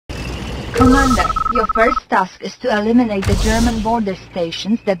Commander, your first task is to eliminate the German border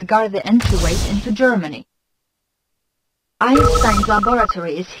stations that guard the entryways into Germany. Einstein's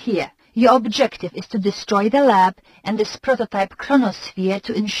laboratory is here. Your objective is to destroy the lab and this prototype chronosphere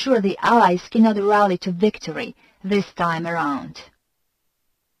to ensure the Allies cannot rally to victory this time around.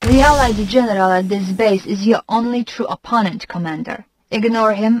 The Allied general at this base is your only true opponent, Commander.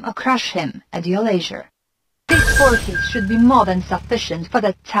 Ignore him or crush him at your leisure. These forces should be more than sufficient for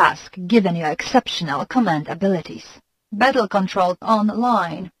the task given your exceptional command abilities. Battle control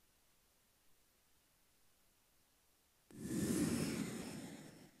online.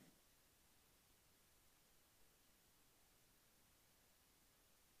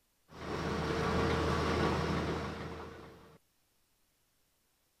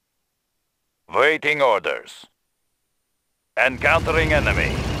 Waiting orders. Encountering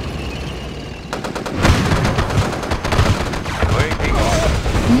enemy. Waiting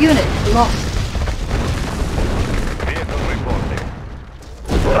orders. Unit lost. Vehicle reporting.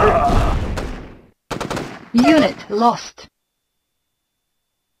 Unit lost.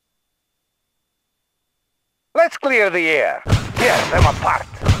 Let's clear the air. Yes, I'm apart.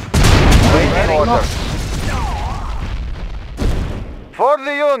 Waiting orders. For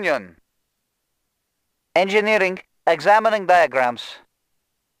the Union. Engineering. Examining diagrams.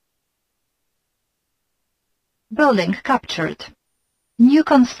 Building captured. New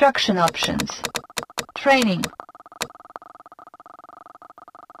construction options. Training.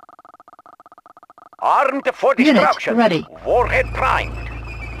 Armed for Unit destruction. ready. Warhead primed.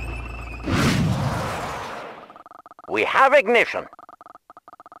 We have ignition.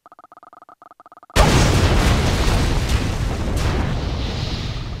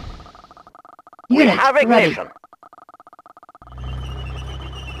 We Unit have ready. ignition.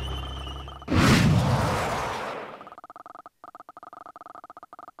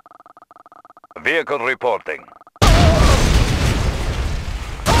 Vehicle reporting.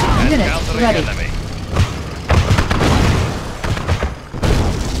 Unit Encountering ready. enemy.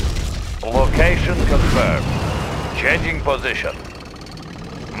 Location confirmed. Changing position.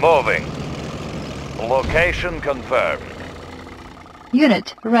 Moving. Location confirmed.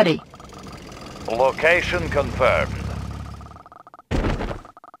 Unit ready. Location confirmed.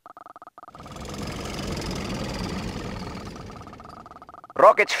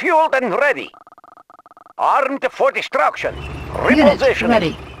 Rockets fueled and ready. Armed for destruction. Unit Repositioning.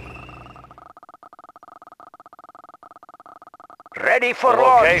 ready. Ready for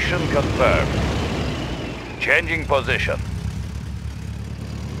location confirmed. Changing position.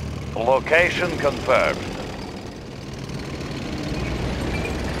 Location confirmed.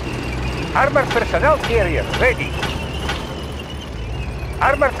 Armored personnel carrier ready.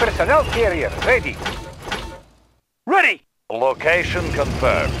 Armored personnel carrier ready. Ready! Location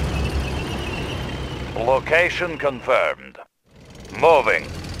confirmed. Location confirmed. Moving.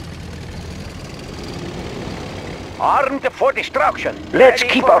 Armed for destruction. Let's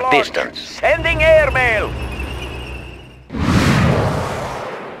keep our distance. Sending airmail.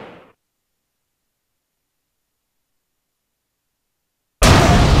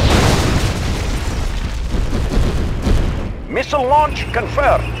 Missile launch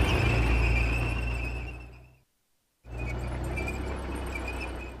confirmed.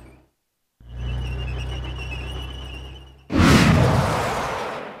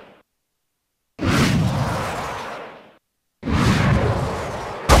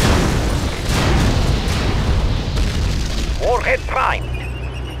 Warhead primed.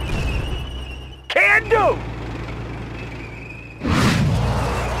 Can do!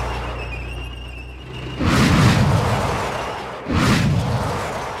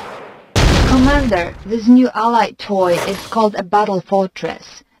 Commander, this new Allied toy is called a battle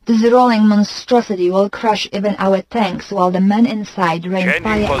fortress. This rolling monstrosity will crush even our tanks while the men inside rain Changing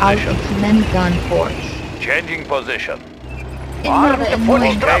fire out position. its many gun ports. Changing position. Another Armed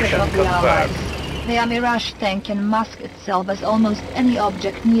annoying trick fortification of the confirmed. Allies. The Mirage tank can mask itself as almost any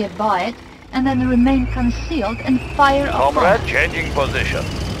object nearby it and then remain concealed and fire upon Comrade, it. changing position.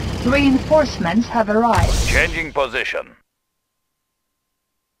 Reinforcements have arrived. Changing position.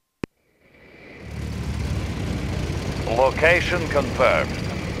 Location confirmed.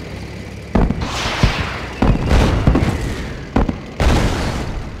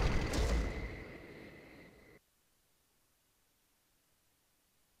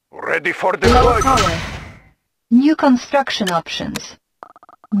 Ready for Low deployment. power. New construction options.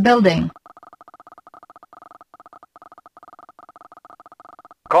 Building.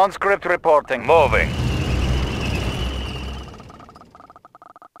 Conscript reporting. Moving.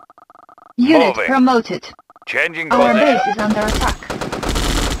 Unit Moving. promoted. Changing Our position. base is under attack.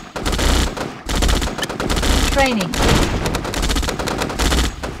 Training.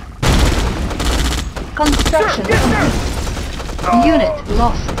 Construction complete. Unit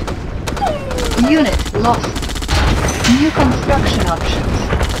lost. Unit lost. New construction options.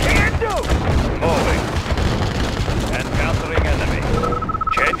 Moving. Encountering enemy.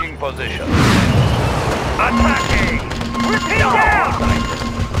 Changing position. Attacking! Repeat down!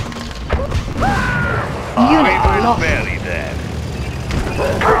 Unit lost. Bury them.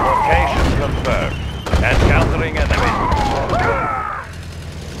 Location confirmed. Encountering enemy.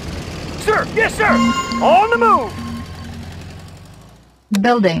 Sir! Yes, sir! On the move!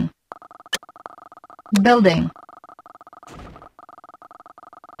 Building. Building.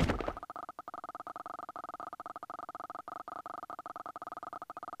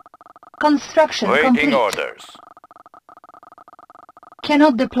 Construction Waiting complete. orders.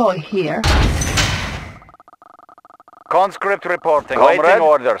 Cannot deploy here. Conscript reporting. Comrade? Waiting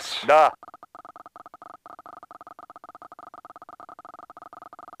orders. Da.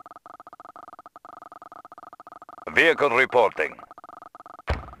 Vehicle reporting.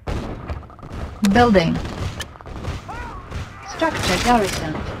 Building. Structure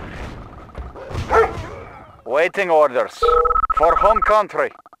garrison. Waiting orders. For home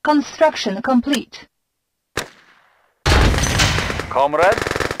country. Construction complete. Comrade.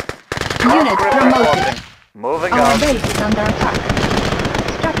 Unit Conscript promoted. reporting. Moving Our out. base is under attack.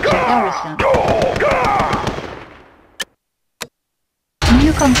 Structure garrison.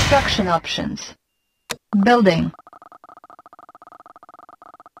 New construction options. Building.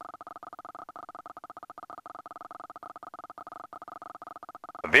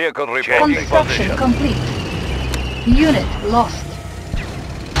 Vehicle reporting Construction position. complete. Unit lost.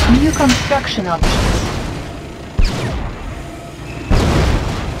 New construction options.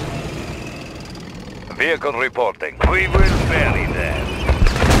 Vehicle reporting. We will bury them.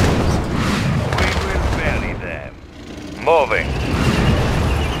 We will bury them. Moving.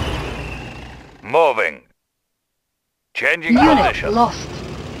 Moving. Changing Unit position. lost.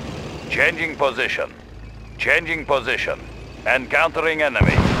 Changing position. Changing position. Encountering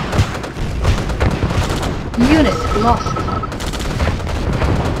enemy. Unit lost.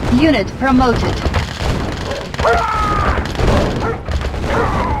 Unit promoted.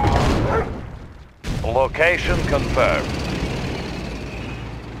 Location confirmed.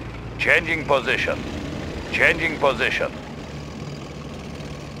 Changing position. Changing position.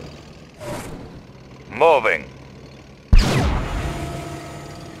 Moving.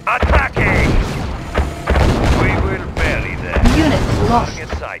 Attacking! We will bury them. Unit lost.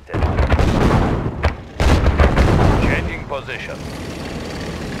 Target sighted. Changing position.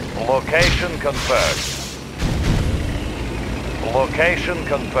 Location confirmed. Location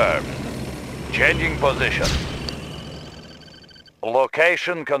confirmed. Changing position.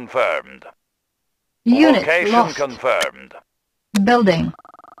 Location confirmed. Unit Location lost. confirmed. Building.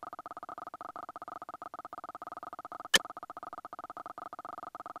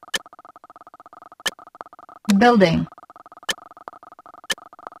 Building.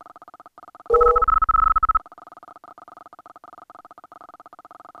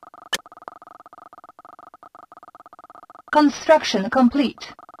 Construction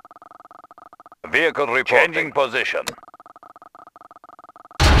complete. Vehicle reporting. Changing position.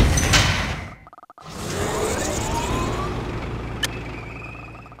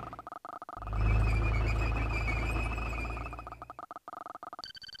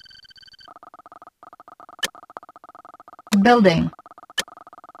 Building.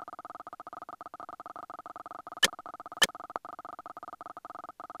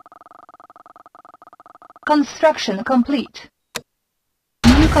 Construction complete.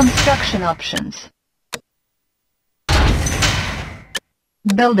 New construction options.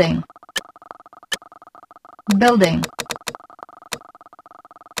 Building. Building.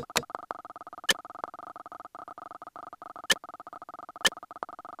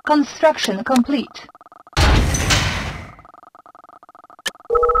 Construction complete.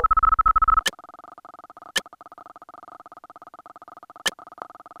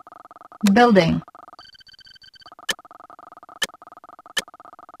 Building.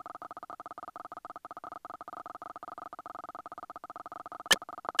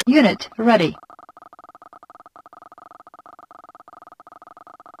 Unit ready.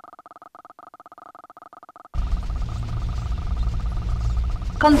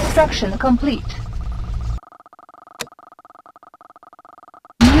 Construction complete.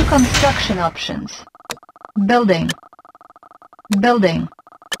 New construction options. Building. Building.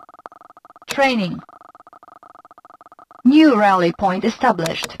 Training. New rally point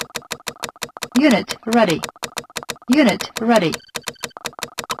established. Unit ready. Unit ready.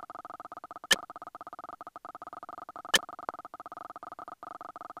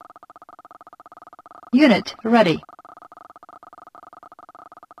 Unit ready.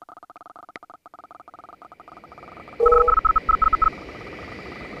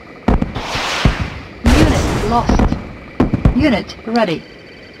 Unit lost. Unit ready.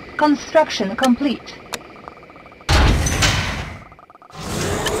 Construction complete.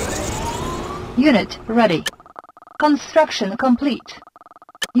 Unit ready. Construction complete.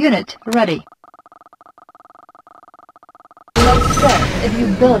 Unit ready. Let's say if you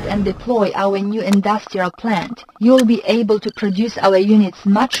build and deploy our new industrial plant, you'll be able to produce our units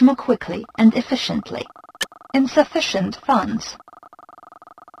much more quickly and efficiently. Insufficient funds.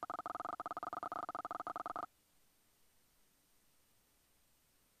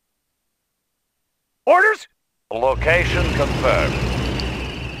 Orders? Location confirmed.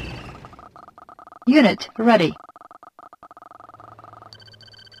 Unit ready.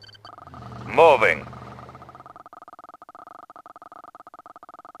 Moving.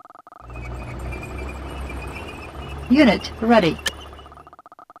 Unit ready.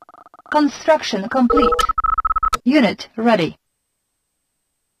 Construction complete. Unit ready.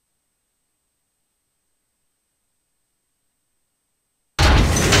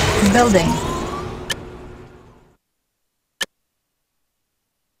 Building.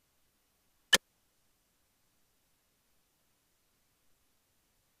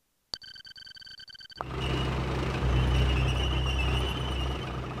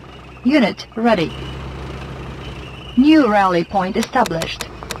 Unit ready. New rally point established.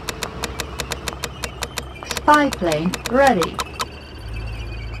 Spy plane ready.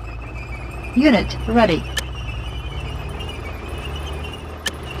 Unit ready.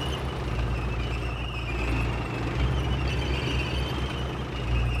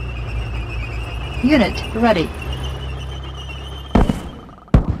 Unit ready.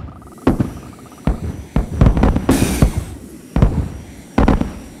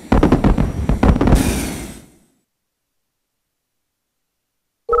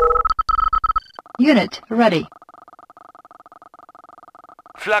 Unit ready.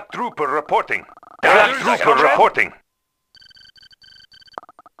 Flag trooper reporting. Flag trooper reporting.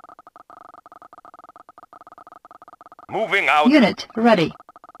 Moving out. Unit ready.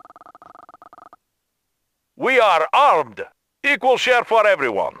 We are armed. Equal share for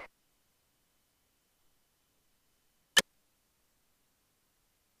everyone.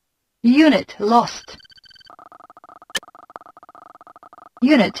 Unit lost.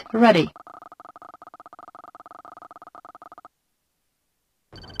 Unit ready.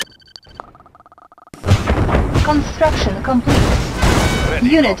 Construction complete. Ready,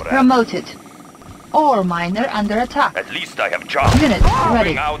 Unit comrade. promoted. Ore miner under attack. At least I have job. Unit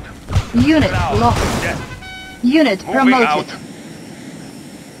ready. Moving out. Unit Now. lost. Death. Unit Moving promoted. out.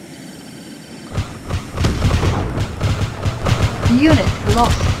 Unit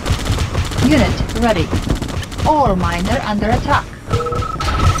lost. Unit ready. Ore miner under attack.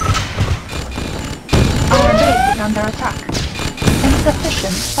 Our base is under attack.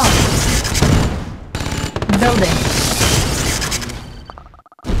 Insufficient funds. Building.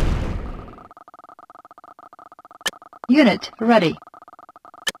 Unit ready.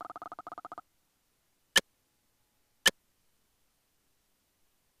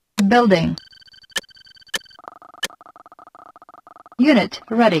 Building. Unit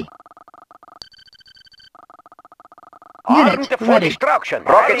ready. Armed Unit for ready. destruction.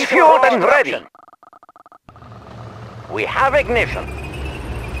 Rockets fueled and ready. We have ignition.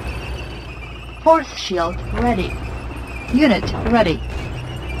 Force shield ready. Unit ready.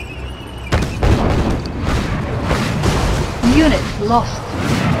 Unit lost.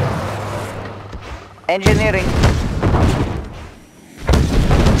 Engineering.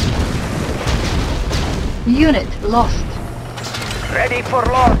 Unit lost. Ready for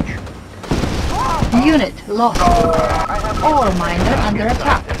launch. Unit lost. Ore miner under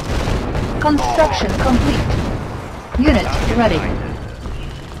attack. Construction complete. Unit ready.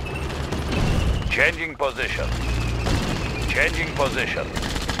 Changing position. Changing position.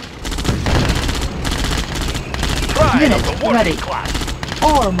 Pride Unit of the working ready. class.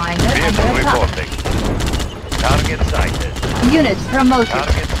 Ore miner under Vehicle attack. reporting. Target sighted. Unit promoted.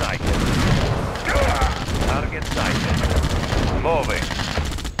 Target sighted. Target sighted. Moving.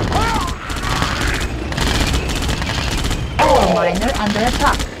 Ore miner under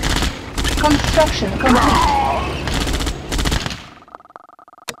attack. Construction complete.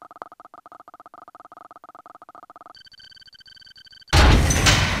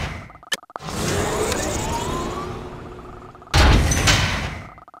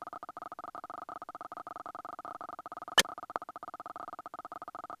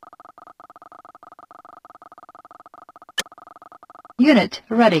 Unit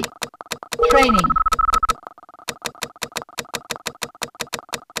ready. Training.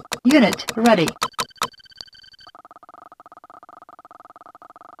 Unit ready.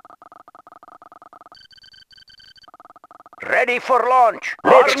 Ready for launch.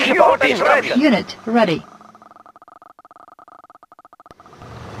 Let's keep our distance. Unit ready.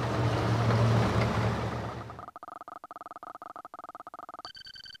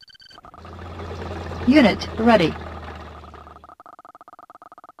 Unit ready.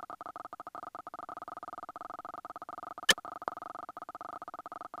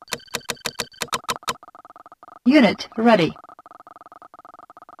 Unit ready.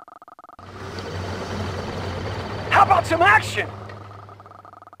 How about some action?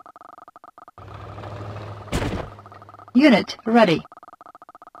 Unit ready.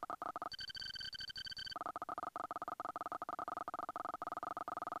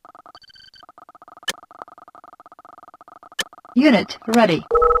 Unit ready.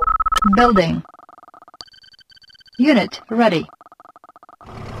 Building. Unit ready.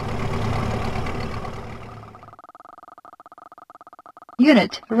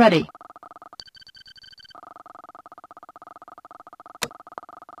 Unit ready.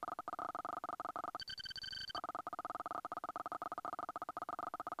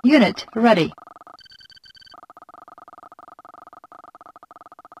 Unit ready.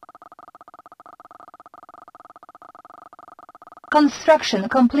 Construction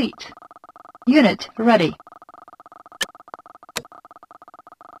complete. Unit ready.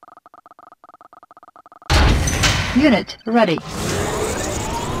 Unit ready.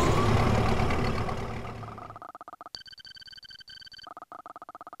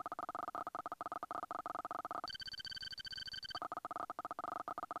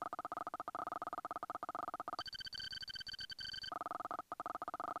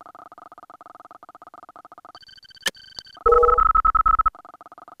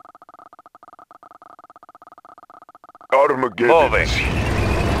 Moving.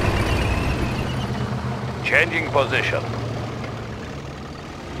 Changing position.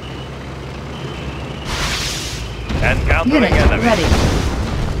 Encountering Unit enemy. ready.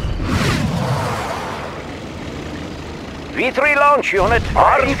 V3 launch unit.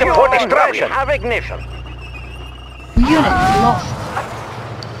 Armed for destruction. Have ignition. Unit lost.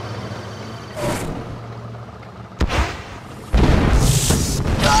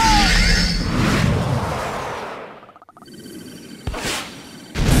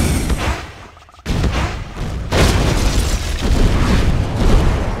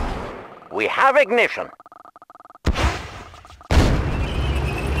 We have ignition.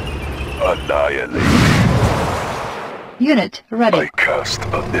 Annihilate. Unit ready. I cast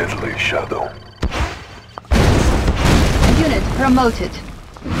a deadly shadow. Unit promoted.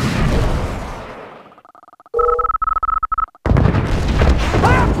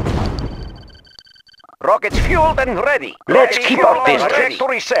 Rockets fueled and ready. Let's keep our distance.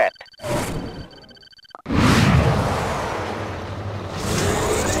 Trajectory set.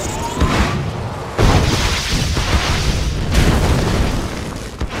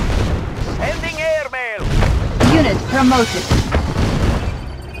 Sending airmail. Unit promoted.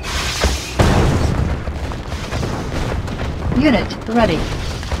 Unit ready.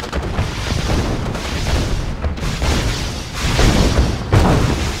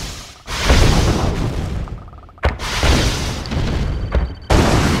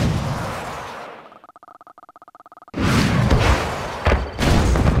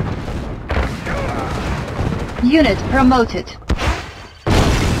 Unit promoted.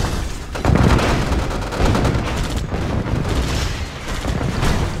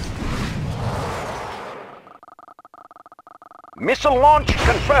 Missile launch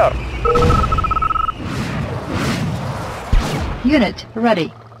confirmed. Unit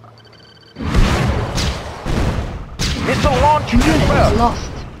ready. Missile launch Unit confirmed.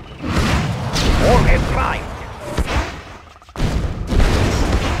 lost. Warhead primed.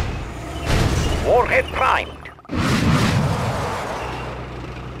 Warhead primed.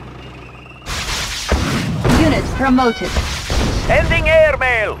 Unit promoted. Sending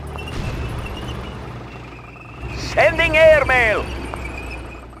airmail. Sending airmail.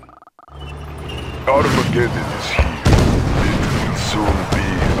 Armageddon is here. It will soon be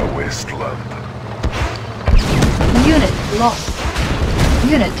a wasteland. Unit lost.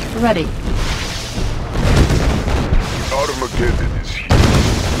 Unit ready. Armageddon is here.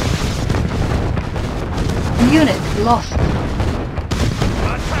 Unit lost.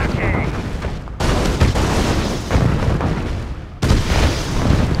 Attacking.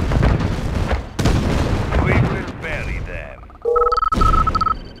 We will bury them.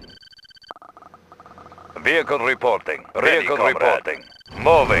 Vehicle reporting. Vehicle comrade. reporting.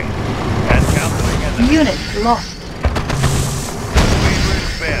 Moving. Encountering enemy. Unit lost. We will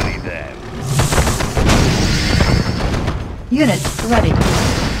bury them. Unit ready.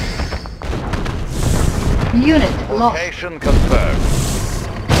 Unit lost. Location confirmed.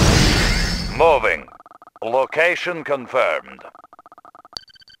 Moving. Location confirmed.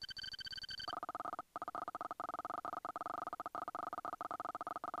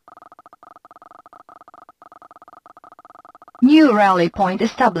 New rally point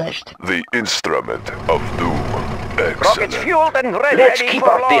established. The instrument of doom. Rockets Excellent. fueled and ready. Let's keep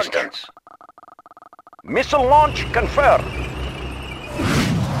our distance. Missile launch confirmed.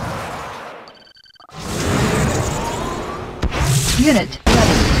 Unit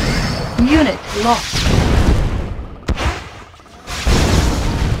ready. Unit lost.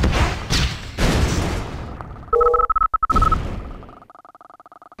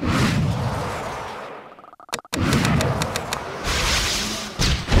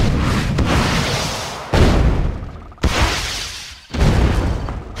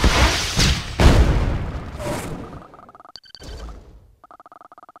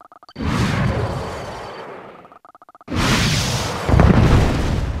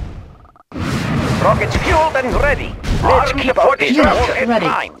 Rockets fueled and ready. Let's keep our distance. Unit ready.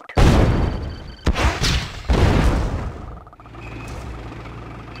 Primed.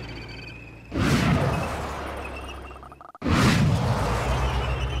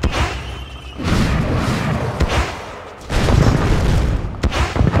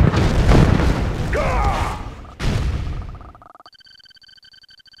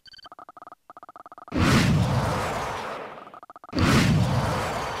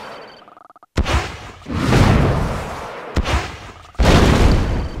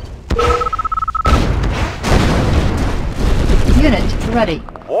 Unit ready.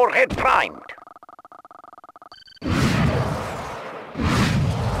 Warhead primed.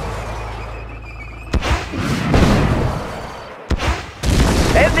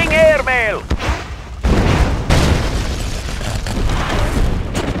 Sending airmail.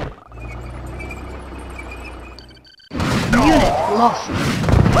 Unit lost.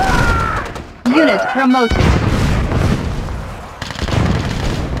 Unit promoted.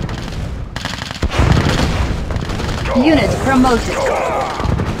 Unit promoted.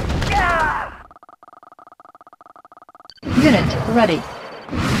 Unit ready.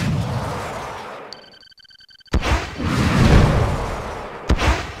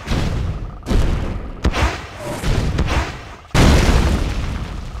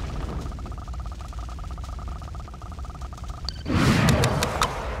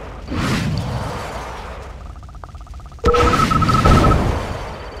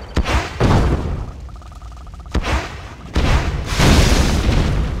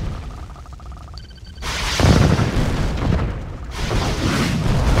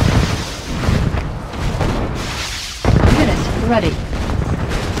 Ready.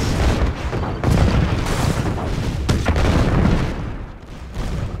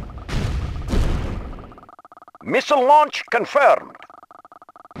 Missile launch confirmed.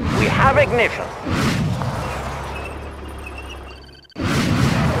 We have ignition.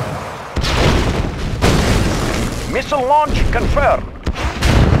 Missile launch confirmed.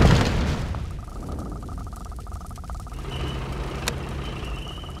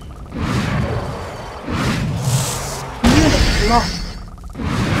 Lost.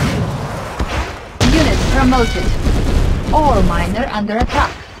 Unit promoted. All miner under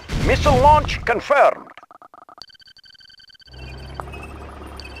attack. Missile launch confirmed.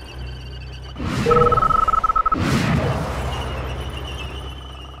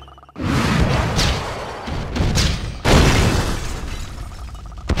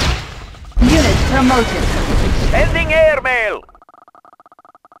 Unit promoted. Sending airmail.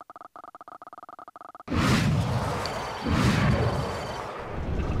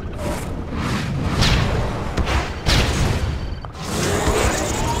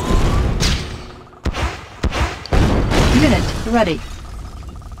 Unit ready.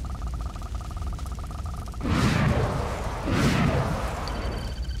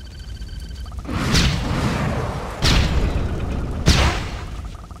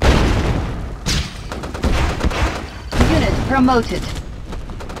 Unit promoted.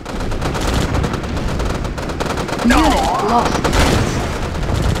 Unit lost.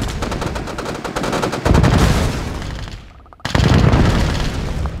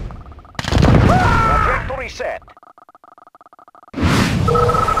 Trajectory set.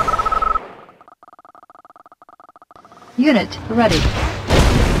 Unit ready.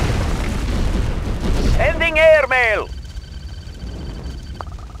 Sending airmail.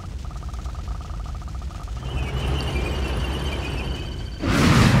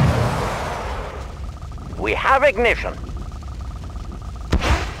 We have ignition.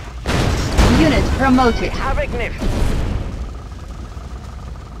 Unit promoted. Have ignition.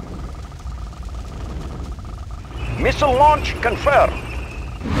 Missile launch confirmed.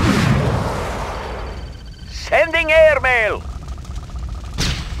 Sending airmail.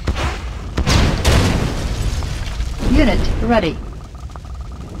 Unit ready.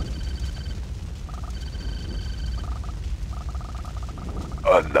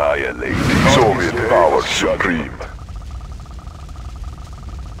 Annihilating Soviet power supreme.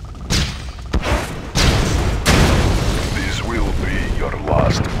 These will be your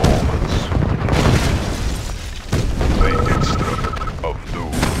last moments. The instrument of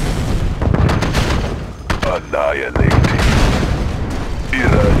doom. Annihilating.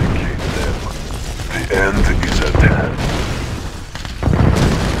 Eradicate them. The end is at hand.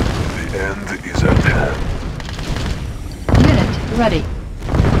 The end is at hand. Unit ready.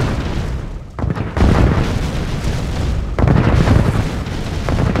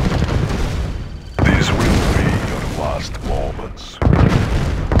 Moments.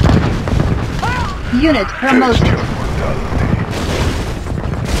 Unit promoted. Taste your mortality.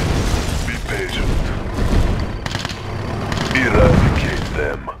 Be patient. Eradicate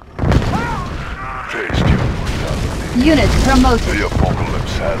them. Taste your mortality. Unit promoted. The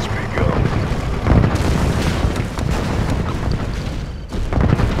apocalypse has begun.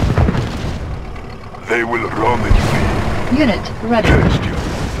 They will run in fear. Unit ready. Taste your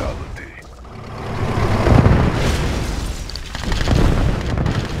mortality.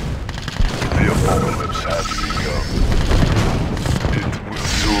 The apocalypse has begun. It will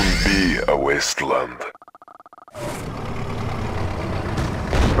soon be a wasteland.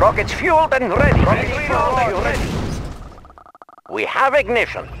 Rockets fueled and ready. Ready. We have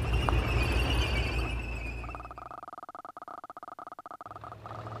ignition.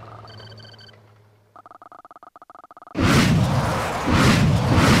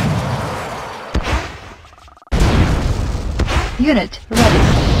 Unit ready.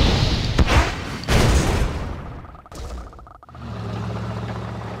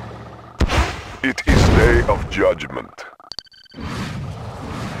 It is day of judgment.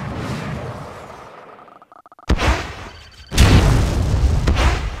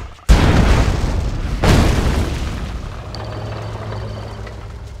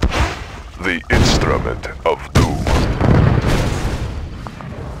 The instrument of doom.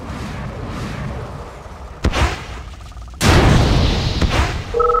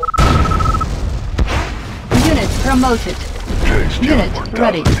 Unit promoted. Taste your Unit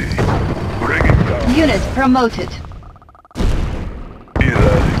ready. mortality. Bring it down. Unit promoted.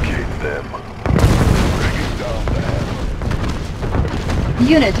 Eradicate them. Bring it down there.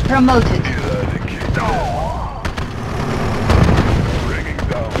 Unit promoted. Eradicate them. Bringing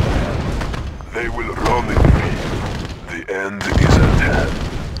down there. They will run in fear. The end is at hand.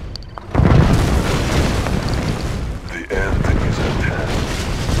 The end is at hand.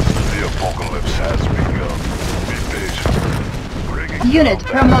 The apocalypse has begun. Be patient. Bringing Unit down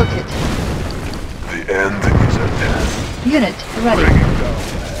promoted. there. The end is at hand. Unit ready. Bringing down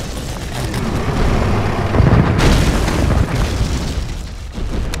there.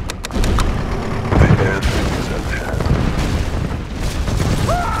 The end is at hand.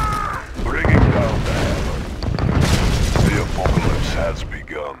 Bringing down the hammer. The apocalypse has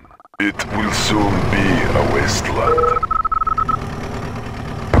begun. It will soon be a wasteland.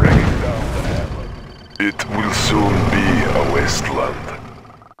 Bringing down the hammer. It will soon be a wasteland.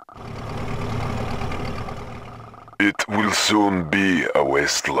 It will soon be a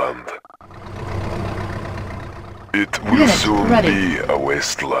wasteland. It will Unit soon ready. be a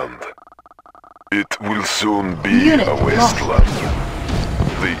wasteland. It will soon be Unit a lost. wasteland.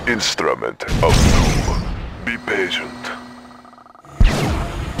 The instrument of doom. Be patient.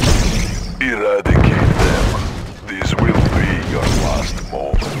 Eradicate them. These will be your last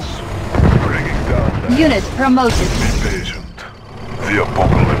moments. Bringing down the Unit promoted. Be patient. The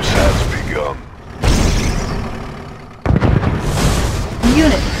apocalypse has begun.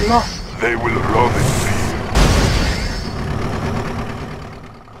 Unit lost. They will run in fear.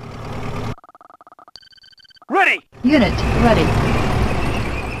 Ready. Unit ready.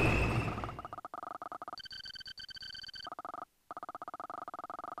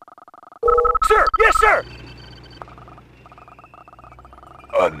 Sir. Yes, sir.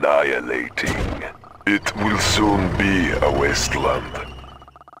 Annihilating. It will soon be a wasteland.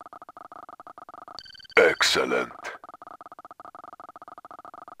 Excellent.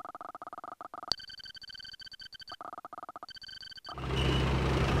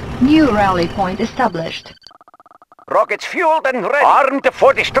 New rally point established. Rockets fueled and ready. Armed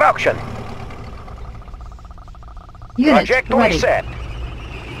for destruction. Unit Trajectory ready. set.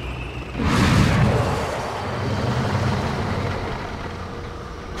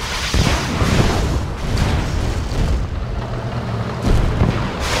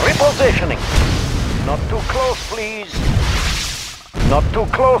 positioning. Not too close, please. Not too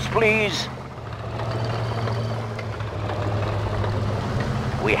close, please.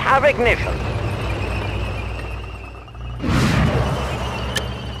 We have ignition.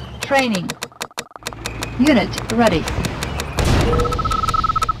 Training. Unit ready.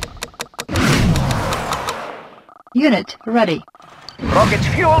 Unit ready. Rockets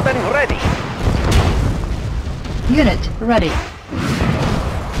fueled and ready. Unit ready.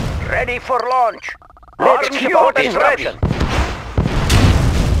 Ready for launch. Rockets fueled and ready.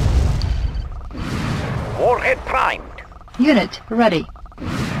 Warhead primed. Unit ready.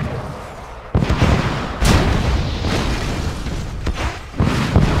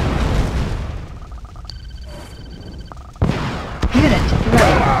 Unit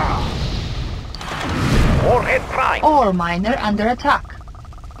ready. Warhead primed. Ore miner under attack.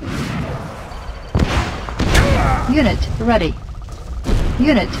 Unit ready.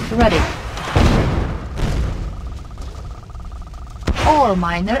 Unit ready. Ore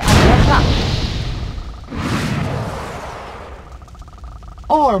miner under attack.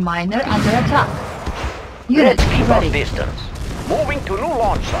 Ore miner under attack. Unit Let's keep our ready. distance. Moving to new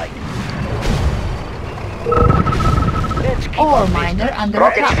launch site. Let's keep Ore our miner distance. under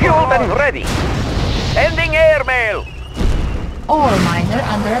Rockets attack. fueled and ready. Sending airmail. Ore miner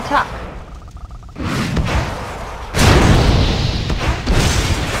under attack.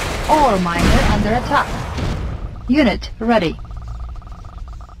 Ore miner under attack. Unit ready.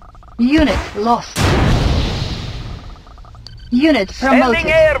 Unit lost. Unit promoted.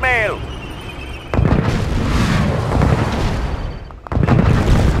 Sending airmail.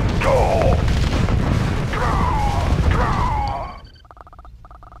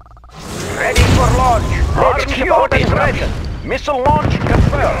 Ready for launch. Let's keep our distance. Missile launch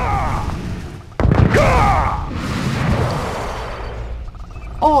confirmed.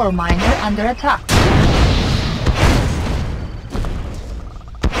 Ore miner under attack.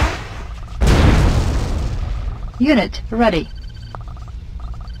 Unit ready.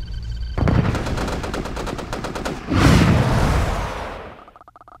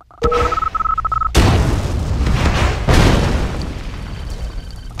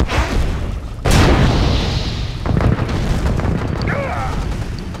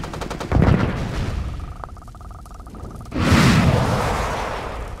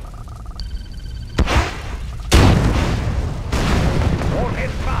 Warhead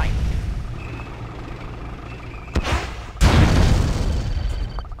prime.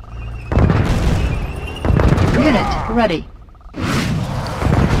 Unit ready.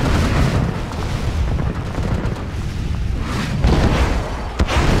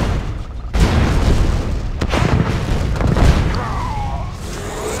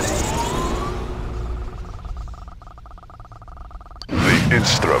 The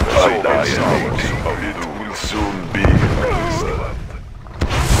instrument it will soon be excellent.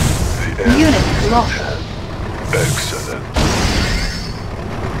 The end Unit lost. excellent.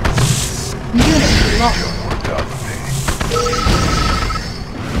 Unit lost. Mortality.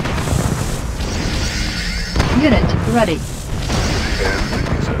 Unit ready. The end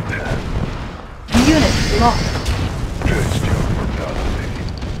is at hand. Unit lost. Just your mortality.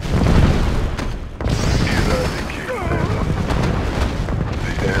 Eradicate them.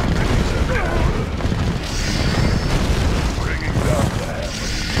 The end is at hand. Bringing down the hammer.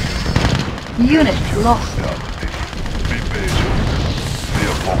 Unit lost. Mortality. Be patient. The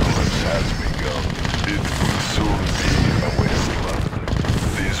apocalypse has begun. It will soon be a wasteland.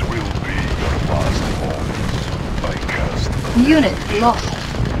 These will be your last moments. I cast Unit lost.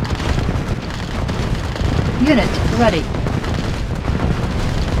 Unit ready.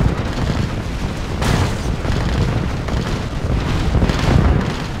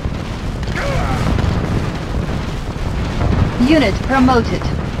 Unit promoted.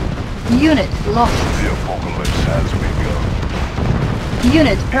 Unit lost. the apocalypse has begun.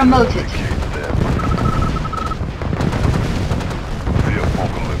 Unit promoted. Eradicate them. The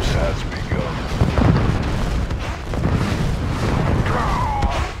apocalypse has begun.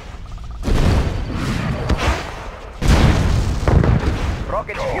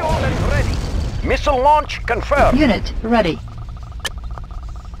 Rockets fueled and ready. Missile launch confirmed. Unit ready.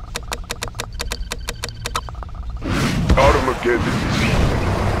 Armageddon is here.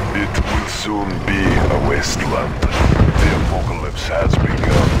 It will soon be a wasteland. The apocalypse has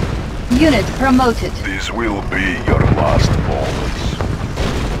begun. Unit promoted. These will be your last moments.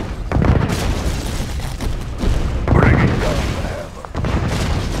 Bringing down the hammer.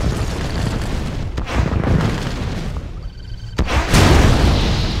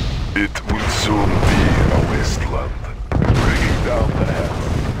 It will soon be a wasteland. Bringing down the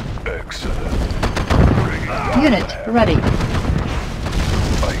hammer. Excellent. Unit ready.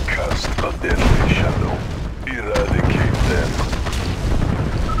 I cast a deadly shadow. Eradicate them.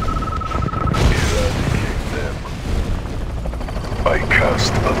 Eradicate them. I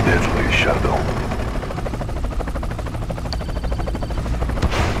cast a deadly shadow.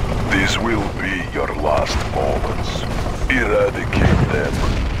 These will be your last moments. Eradicate them.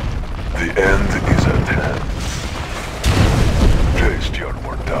 The end is at hand. Taste your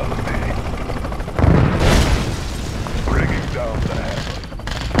mortality. Bringing down the hammer.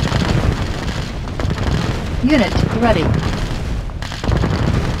 Unit ready.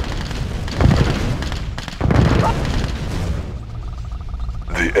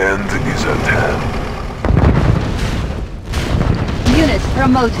 The end is at hand. Unit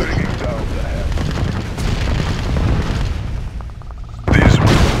promoted. Bringing down the hammer. These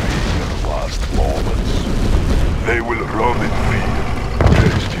will be your last moments. They will run in fear.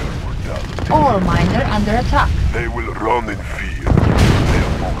 Taste your mortality. All miner under attack. They will run in fear. The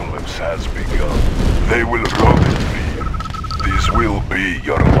apocalypse has begun. They will run in fear. These will be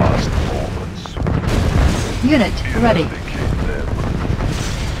your last moments. Unit ready. Eradicate them.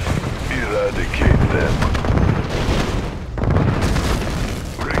 Eradicate them.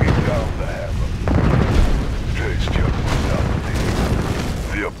 Bringing down the hammer. Taste your mortality.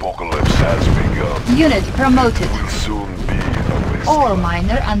 The apocalypse has begun. Unit promoted. Will soon be a wasteland. All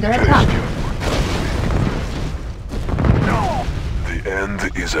miner under Taste attack. your mortality. The end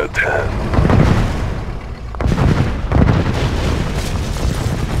is at hand.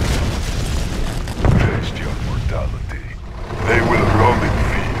 Taste your mortality. They will run in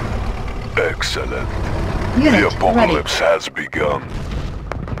fear. Excellent. The Unit ready. apocalypse has begun.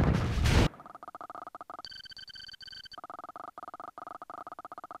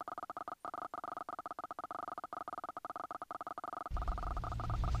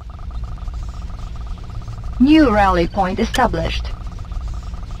 New rally point established.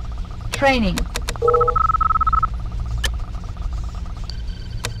 Training.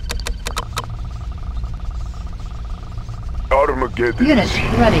 Armageddon Unit is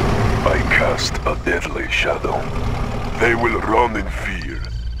here. ready. I cast a deadly shadow. They will run in fear.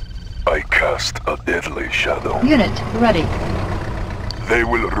 I cast a deadly shadow. Unit ready. They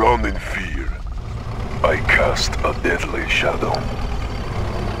will run in fear. I cast a deadly shadow.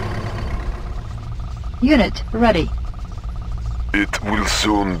 Unit ready. It will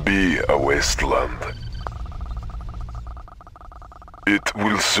soon be a wasteland. It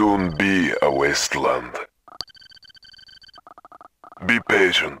will soon be a wasteland. Be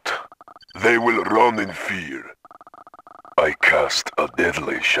patient. They will run in fear. I cast a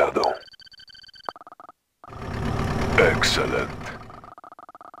deadly shadow. Excellent.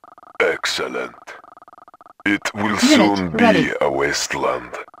 Excellent. It will soon be ready. a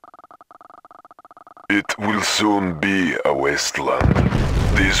wasteland. It will soon be a wasteland.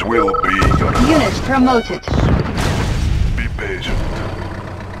 This will be your Unit last promoted. moments. Be patient.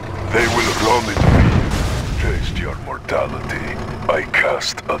 They will run in fear. Taste your mortality. I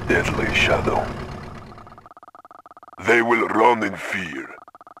cast a deadly shadow. They will run in fear.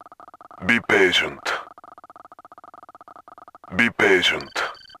 Be patient. Be patient.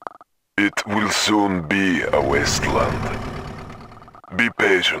 It will soon be a wasteland. Be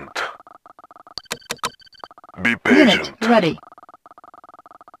patient. Be patient. Unit ready.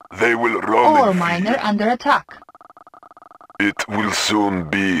 They will run All in miner fear. under attack. It will soon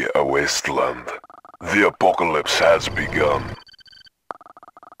be a wasteland. The apocalypse has begun.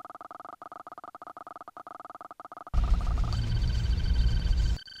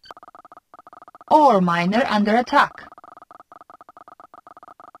 All miner under attack.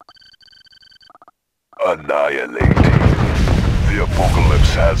 Annihilating. The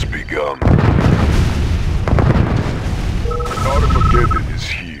apocalypse has begun. Armageddon is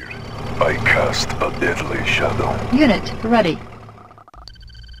here. I cast a deadly shadow. Unit ready.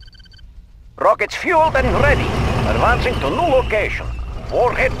 Rockets fueled and ready. Advancing to new location.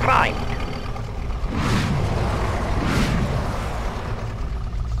 Warhead primed.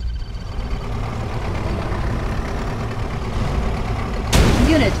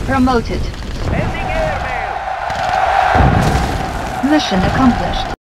 Unit promoted. Sending airmail. Mission accomplished.